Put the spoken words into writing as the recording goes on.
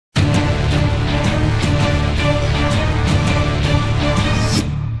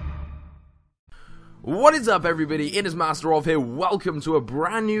What is up, everybody? It is Master of here. Welcome to a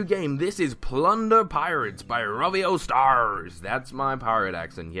brand new game. This is Plunder Pirates by Rovio Stars. That's my pirate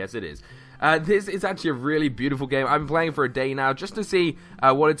accent. Yes, it is. This is actually a really beautiful game. I've been playing for a day now just to see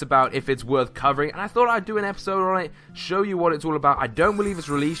what it's about, if it's worth covering. And I thought I'd do an episode on it, show you what it's all about. I don't believe it's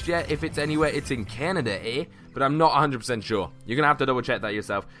released yet. If it's anywhere, it's in Canada, but I'm not 100% sure. You're going to have to double check that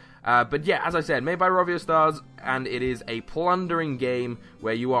yourself. But yeah, as I said, made by Rovio Stars, and it is a plundering game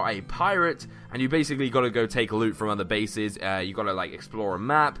where you are a pirate, and you basically got to go take loot from other bases. You got to like explore a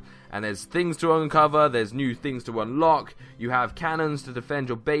map, and there's things to uncover, there's new things to unlock, you have cannons to defend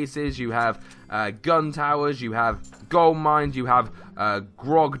your bases, you have gun towers, you have gold mines, you have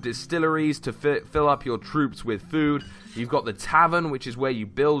grog distilleries to fill up your troops with food, you've got the tavern, which is where you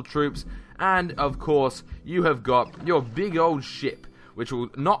build troops, and of course, you have got your big old ship, which will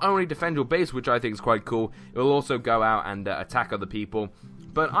not only defend your base, which I think is quite cool, it will also go out and attack other people.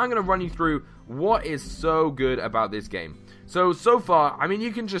 But I'm going to run you through what is so good about this game. So far, I mean,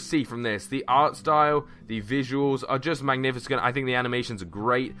 you can just see from this, the art style, the visuals are just magnificent. I think the animations are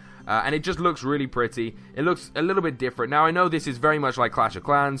great, and it just looks really pretty. It looks a little bit different. Now, I know this is very much like Clash of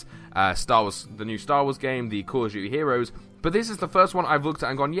Clans, Star Wars, the new Star Wars game, the Call of Duty Heroes, but this is the first one I've looked at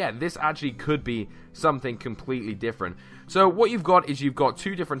and gone, yeah, this actually could be something completely different. So what you've got is you've got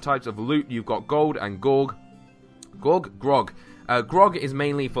two different types of loot. You've got gold and grog. Grog is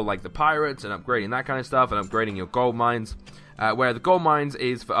mainly for like the pirates and upgrading that kind of stuff and upgrading your gold mines. Where the gold mines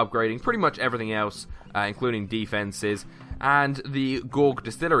is for upgrading pretty much everything else, including defenses, and the grog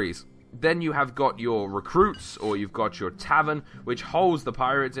distilleries. Then you have got your recruits, or you've got your tavern, which holds the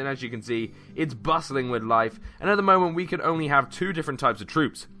pirates, and as you can see, it's bustling with life. And at the moment, we can only have two different types of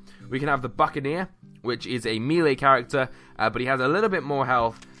troops. We can have the buccaneer, which is a melee character, but he has a little bit more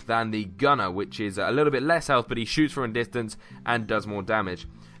health than the gunner, which is a little bit less health, but he shoots from a distance and does more damage.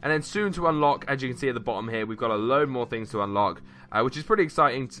 And then soon to unlock, as you can see at the bottom here, we've got a load more things to unlock, which is pretty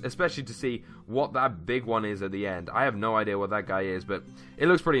exciting, especially to see what that big one is at the end. I have no idea what that guy is, but it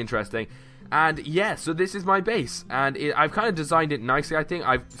looks pretty interesting. And yeah, so this is my base, and I've kind of designed it nicely, I think.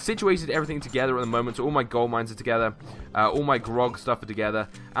 I've situated everything together at the moment, so all my gold mines are together, all my grog stuff are together,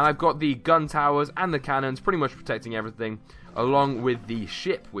 and I've got the gun towers and the cannons pretty much protecting everything, along with the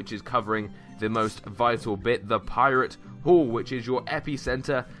ship, which is covering the most vital bit, the pirate hall, which is your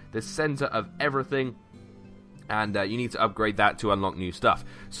epicenter, the center of everything, and you need to upgrade that to unlock new stuff.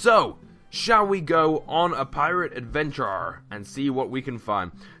 So, shall we go on a pirate adventure and see what we can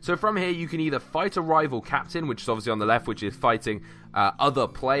find? So from here, you can either fight a rival captain, which is obviously on the left, which is fighting other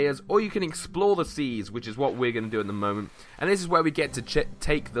players, or you can explore the seas, which is what we're going to do at the moment. And this is where we get to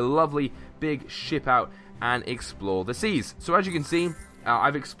take the lovely big ship out and explore the seas. So as you can see,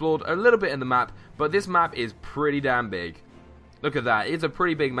 I've explored a little bit in the map, but this map is pretty damn big. Look at that, it's a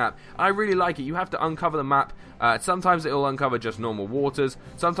pretty big map. I really like it. You have to uncover the map. Sometimes it will uncover just normal waters.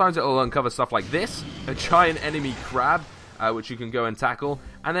 Sometimes it will uncover stuff like this, a giant enemy crab, which you can go and tackle.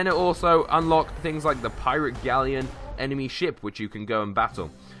 And then it will also unlock things like the pirate galleon enemy ship, which you can go and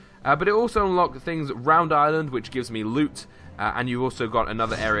battle. But it also unlocks things Round Island, which gives me loot. And you've also got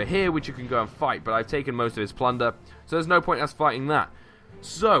another area here, which you can go and fight. But I've taken most of his plunder, so there's no point us fighting that.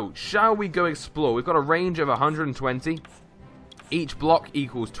 So, shall we go explore? We've got a range of 120. Each block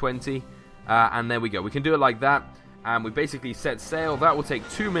equals 20, and there we go. We can do it like that, and we basically set sail. That will take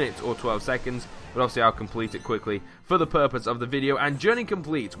 2 minutes or 12 seconds, but obviously I'll complete it quickly for the purpose of the video. And journey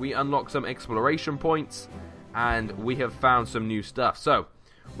complete, we unlock some exploration points, and we have found some new stuff. So,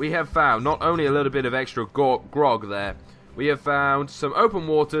 we have found not only a little bit of extra grog there, we have found some open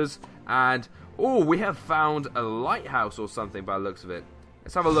waters, and, oh, we have found a lighthouse or something by the looks of it.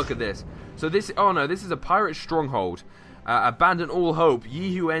 Let's have a look at this. So this, oh no, this is a pirate stronghold. Abandon all hope,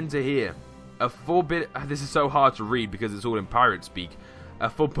 ye who enter here. A this is so hard to read because it's all in pirate speak. A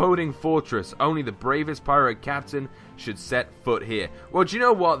foreboding fortress, only the bravest pirate captain should set foot here. Well, do you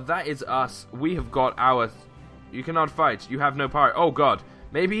know what? That is us. We have got our... You cannot fight, you have no pirate. Oh god,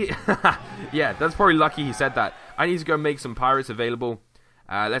 maybe... Yeah, that's probably lucky he said that. I need to go make some pirates available.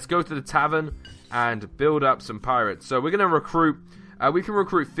 Let's go to the tavern and build up some pirates. So we're going to recruit... we can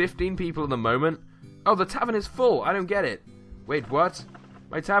recruit 15 people at the moment. Oh, the tavern is full. I don't get it. Wait, what?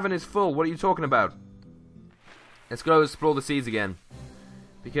 My tavern is full. What are you talking about? Let's go explore the seas again.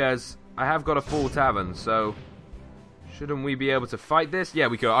 Because I have got a full tavern, so... Shouldn't we be able to fight this? Yeah,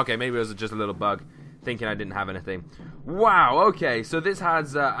 we could. Okay, maybe it was just a little bug. Thinking I didn't have anything. Wow, okay. So this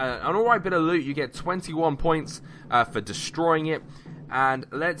has an alright bit of loot. You get 21 points for destroying it. And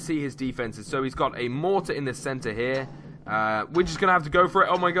let's see his defenses. So he's got a mortar in the center here. We're just gonna have to go for it.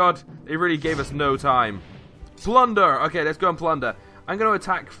 Oh my god, they really gave us no time. Plunder! Okay, let's go and plunder. I'm gonna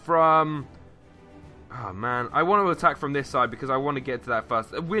attack from Oh, man. I want to attack from this side because I want to get to that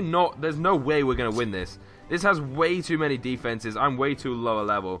first. We're not... There's no way we're going to win this. This has way too many defenses. I'm way too lower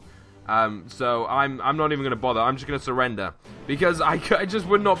level. So I'm not even going to bother. I'm just going to surrender. Because I just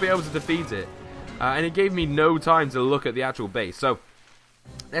would not be able to defeat it. And it gave me no time to look at the actual base. So,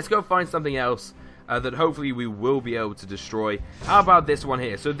 let's go find something else that hopefully we will be able to destroy. How about this one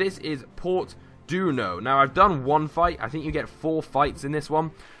here? So this is Port Duno. Now, I've done one fight. I think you get 4 fights in this one.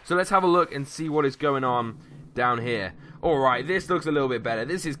 So let's have a look and see what is going on down here. Alright, this looks a little bit better.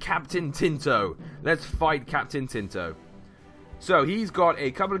 This is Captain Tinto. Let's fight Captain Tinto. So, he's got a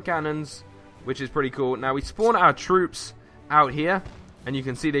couple of cannons, which is pretty cool. Now, we spawn our troops out here. And you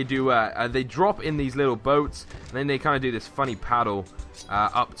can see they do. They drop in these little boats, and then they kind of do this funny paddle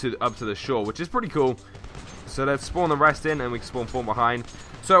up to the shore, which is pretty cool. So let's spawn the rest in, and we can spawn 4 behind.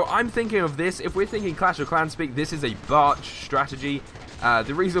 So I'm thinking of this. If we're thinking Clash of Clans speak, this is a barge strategy.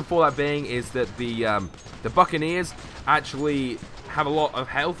 The reason for that being is that the Buccaneers actually have a lot of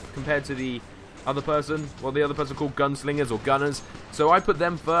health compared to the other person. Well, the other person called gunslingers or gunners. So I put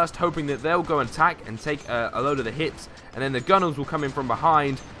them first, hoping that they'll go and attack and take a load of the hits, and then the gunners will come in from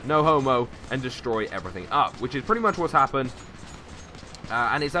behind, no homo, and destroy everything up, which is pretty much what's happened.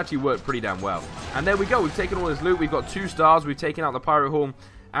 And it's actually worked pretty damn well. And there we go, we've taken all this loot, we've got 2 stars, we've taken out the pirate hall,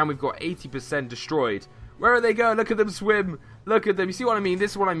 and we've got 80% destroyed. Where are they going? Look at them swim. Look at them. You see what I mean?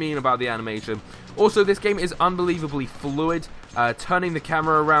 This is what I mean about the animation. Also, this game is unbelievably fluid. Turning the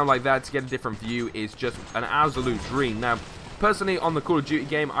camera around like that to get a different view is just an absolute dream. Now, personally, on the Call of Duty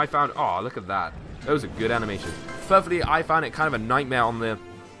game, I found... Oh, look at that. Those are good animations. Perfectly, I found it kind of a nightmare on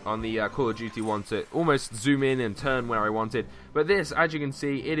the Call of Duty one to almost zoom in and turn where I wanted. But this, as you can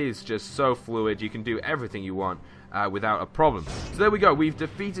see, it is just so fluid. You can do everything you want without a problem. So there we go. We've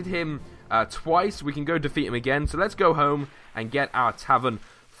defeated him twice. We can go defeat him again. So let's go home and get our tavern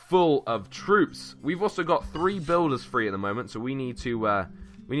full of troops. We've also got 3 builders free at the moment, so we need to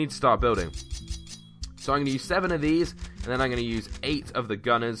start building. So I'm going to use 7 of these, and then I'm going to use 8 of the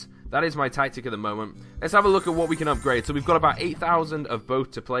gunners. That is my tactic at the moment. Let's have a look at what we can upgrade. So we've got about 8,000 of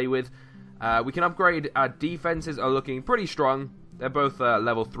both to play with. We can upgrade. Our defenses are looking pretty strong. They're both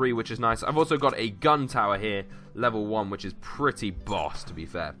level 3, which is nice. I've also got a gun tower here, level 1, which is pretty boss, to be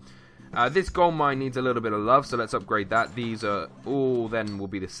fair. This gold mine needs a little bit of love, so let's upgrade that. These are all then will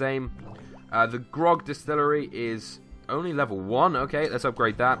be the same. The grog distillery is only level 1. Okay, let's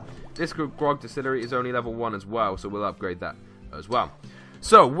upgrade that. This grog distillery is only level 1 as well, so we'll upgrade that as well.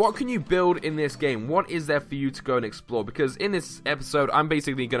 So, what can you build in this game? What is there for you to go and explore? Because in this episode, I'm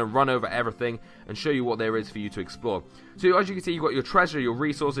basically going to run over everything and show you what there is for you to explore. So, as you can see, you've got your treasure, your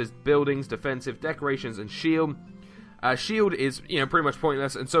resources, buildings, defensive, decorations, and shield. Shield is, pretty much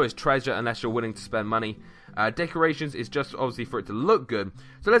pointless, and so is treasure unless you're willing to spend money. Decorations is just obviously for it to look good.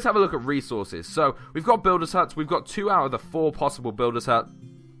 So let's have a look at resources. So we've got builders huts. We've got 2 out of the 4 possible builders hut.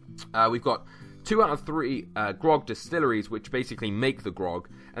 We've got 2 out of 3 grog distilleries, which basically make the grog.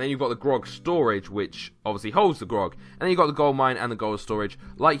 And then you've got the grog storage, which obviously holds the grog. And then you've got the gold mine and the gold storage,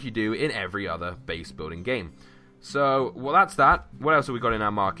 like you do in every other base building game. So, well, that's that. What else have we got in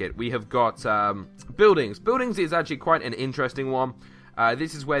our market? We have got buildings. Buildings is actually quite an interesting one.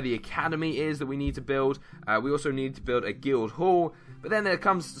 This is where the academy is that we need to build. We also need to build a guild hall. But then there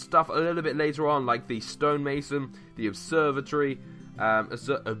comes stuff a little bit later on, like the stonemason, the observatory,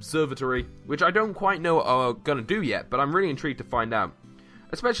 which I don't quite know what are going to do yet, but I'm really intrigued to find out.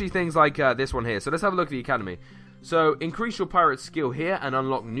 Especially things like this one here. So let's have a look at the academy. So, increase your pirate skill here and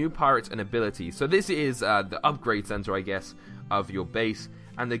unlock new pirates and abilities. So this is the upgrade center, I guess, of your base.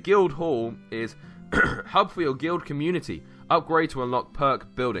 And the guild hall is hub for your guild community. Upgrade to unlock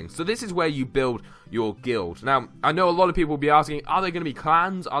perk buildings. So this is where you build your guild. Now, I know a lot of people will be asking, are there going to be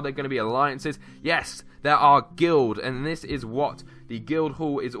clans? Are there going to be alliances? Yes, there are guild. And this is what the guild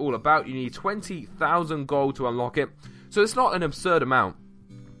hall is all about. You need 20,000 gold to unlock it. So it's not an absurd amount.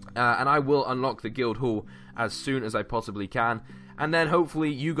 And I will unlock the guild hall as soon as I possibly can, and then hopefully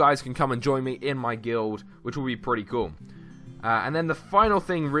you guys can come and join me in my guild, which will be pretty cool. And then the final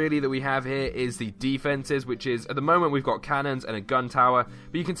thing really that we have here is the defenses, which is, at the moment we've got cannons and a gun tower,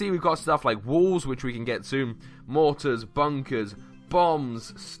 but you can see we've got stuff like walls, which we can get soon, mortars, bunkers,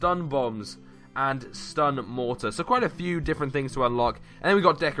 bombs, stun bombs, and stun mortar. So quite a few different things to unlock. And then we've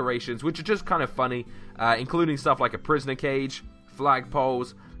got decorations, which are just kind of funny, including stuff like a prisoner cage,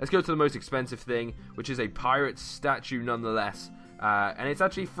 flagpoles. Let's go to the most expensive thing, which is a pirate statue nonetheless. And it's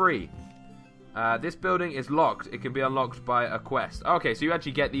actually free. This building is locked. It can be unlocked by a quest. Okay, so you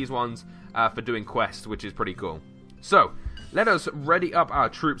actually get these ones for doing quests, which is pretty cool. So, let us ready up our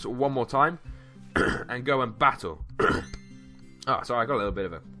troops one more time and go and battle. Oh, sorry, I got a little bit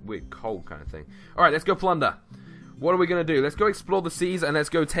of a weird cold kind of thing. Alright, let's go plunder. What are we going to do? Let's go explore the seas and let's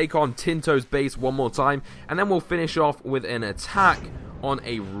go take on Tinto's base one more time. And then we'll finish off with an attack on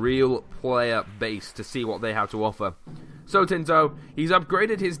a real player base to see what they have to offer. So Tinto, he's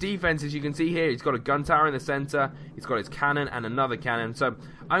upgraded his defense, as you can see here. He's got a gun tower in the center, he's got his cannon and another cannon. So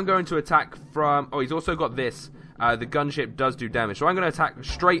I'm going to attack from... Oh, he's also got this. The gunship does do damage. So I'm going to attack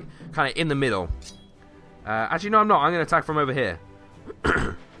straight kind of in the middle. Actually, no, I'm not. I'm going to attack from over here.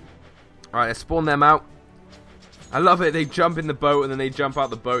 Alright, let's spawn them out. I love it. They jump in the boat and then they jump out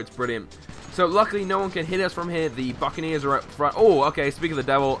the boat. It's brilliant. So luckily no one can hit us from here. The Buccaneers are up front. Oh, okay. Speaking of the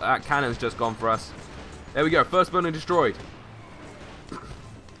devil, that cannon's just gone for us. There we go. First building destroyed.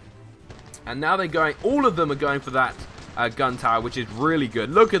 And now they're going... All of them are going for that gun tower, which is really good.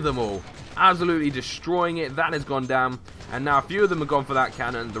 Look at them all. Absolutely destroying it. That has gone down. And now a few of them have gone for that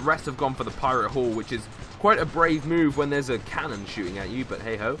cannon. The rest have gone for the pirate hall, which is quite a brave move when there's a cannon shooting at you. But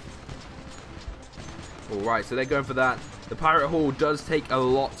hey-ho. Alright, so they're going for that. The pirate hall does take a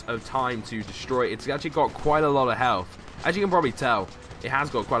lot of time to destroy. It's actually got quite a lot of health. As you can probably tell, it has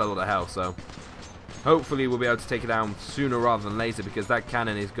got quite a lot of health, so hopefully we'll be able to take it down sooner rather than later because that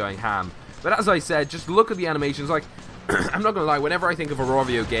cannon is going ham. But as I said, just look at the animations. Like, I'm not going to lie, whenever I think of a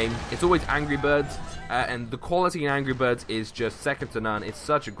Rovio game, it's always Angry Birds, and the quality in Angry Birds is just second to none. It's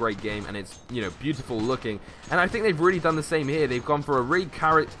such a great game, and it's, you know, beautiful looking. And I think they've really done the same here. They've gone for a really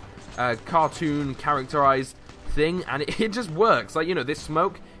cartoon characterized thing, and it just works. Like, you know, this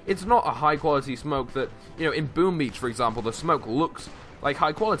smoke, it's not a high quality smoke that, you know, in Boom Beach, for example, the smoke looks like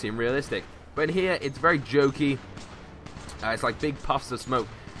high quality and realistic, but here it's very jokey. It's like big puffs of smoke.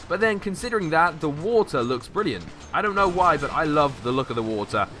 But then considering that, the water looks brilliant. I don't know why, but I love the look of the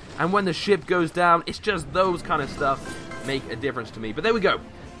water, and when the ship goes down, it's just those kind of stuff make a difference to me. But there we go.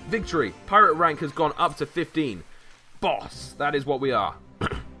 Victory. Pirate rank has gone up to 15. Boss. That is what we are.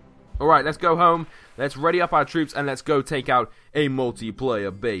 Alright, let's go home, let's ready up our troops, and let's go take out a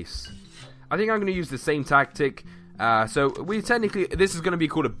multiplayer base. I think I'm going to use the same tactic. So, we technically, this is going to be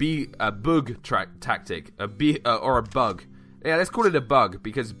called a bug tactic, or a bug. Yeah, let's call it a bug,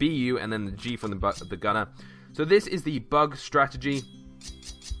 because BU and then the G from the gunner. So this is the bug strategy.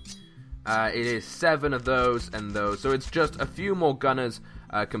 It is 7 of those and those, so it's just a few more gunners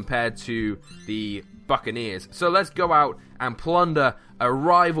compared to the Buccaneers. So let's go out and plunder a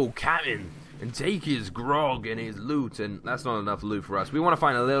rival captain and take his grog and his loot, and that's not enough loot for us. We want to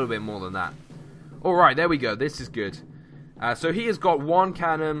find a little bit more than that. Alright, there we go. This is good. So he has got one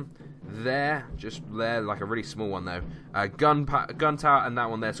cannon there, just there, like a really small one though. Gun tower and that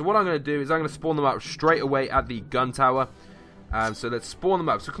one there. So what I'm going to do is I'm going to spawn them up straight away at the gun tower. So let's spawn them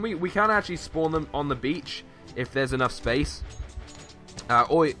up. So we can actually spawn them on the beach if there's enough space.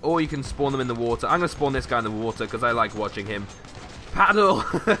 Or you can spawn them in the water. I'm going to spawn this guy in the water because I like watching him. Paddle!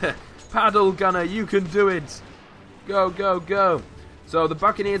 Paddle, gunner, you can do it! Go, go, go! So the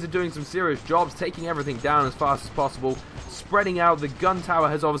Buccaneers are doing some serious jobs, taking everything down as fast as possible, spreading out. The gun tower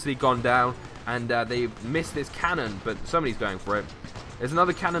has obviously gone down, and they've missed this cannon, but somebody's going for it. There's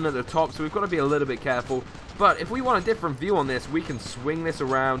another cannon at the top, so we've got to be a little bit careful. But if we want a different view on this, we can swing this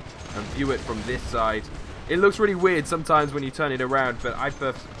around and view it from this side. It looks really weird sometimes when you turn it around, but I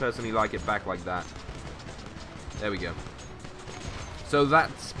personally like it back like that. There we go. So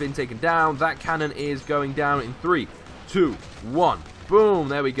that's been taken down. That cannon is going down in 3, 2, 1. Boom,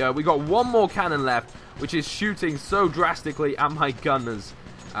 there we go. We got one more cannon left, which is shooting so drastically at my gunners.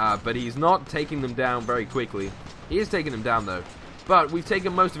 But he's not taking them down very quickly. He is taking them down, though. But we've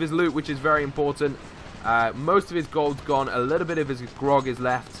taken most of his loot, which is very important. Most of his gold's gone. A little bit of his grog is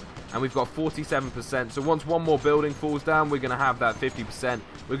left. And we've got 47%. So once one more building falls down, we're going to have that 50%.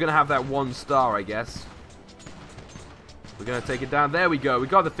 We're going to have that 1 star, I guess. We're going to take it down. There we go. We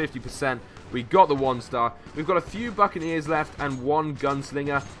got the 50%. We got the 1 star. We've got a few Buccaneers left and 1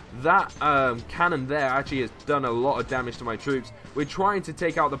 gunslinger. That cannon there actually has done a lot of damage to my troops. We're trying to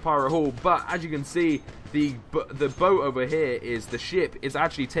take out the pirate hall, but as you can see, the boat over here is the ship is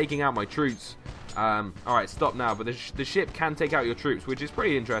actually taking out my troops. Alright, stop now, but the ship can take out your troops, which is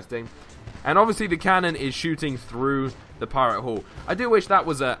pretty interesting. And obviously the cannon is shooting through the pirate hall. I do wish that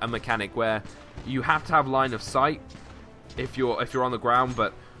was a mechanic where you have to have line of sight if you're on the ground,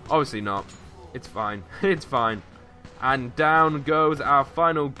 but obviously not. It's fine. It's fine. And down goes our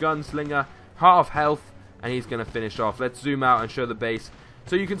final gunslinger, half health, and he's going to finish off. Let's zoom out and show the base.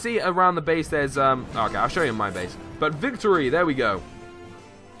 So you can see around the base there's okay, I'll show you my base. But victory, there we go.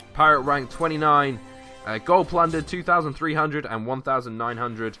 Pirate rank 29, gold plundered 2,300 and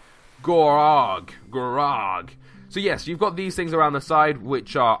 1,900. Gorog. So yes, you've got these things around the side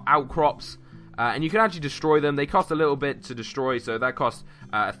which are outcrops. and you can actually destroy them. They cost a little bit to destroy, so that costs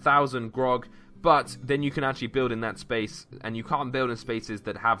 1,000 grog. But then you can actually build in that space, and you can't build in spaces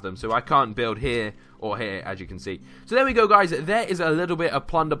that have them. So I can't build here or here, as you can see. So there we go, guys. There is a little bit of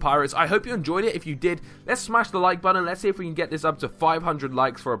Plunder Pirates. I hope you enjoyed it. If you did, let's smash the like button. Let's see if we can get this up to 500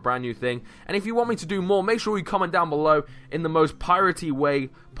 likes for a brand new thing. And if you want me to do more, make sure you comment down below in the most piratey way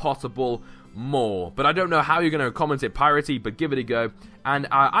possible. More, but I don't know how you're going to comment it piratey, but give it a go, and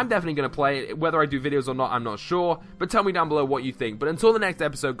I'm definitely going to play it. Whether I do videos or not, I'm not sure, but tell me down below what you think. But until the next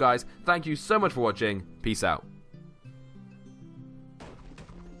episode, guys, thank you so much for watching. Peace out.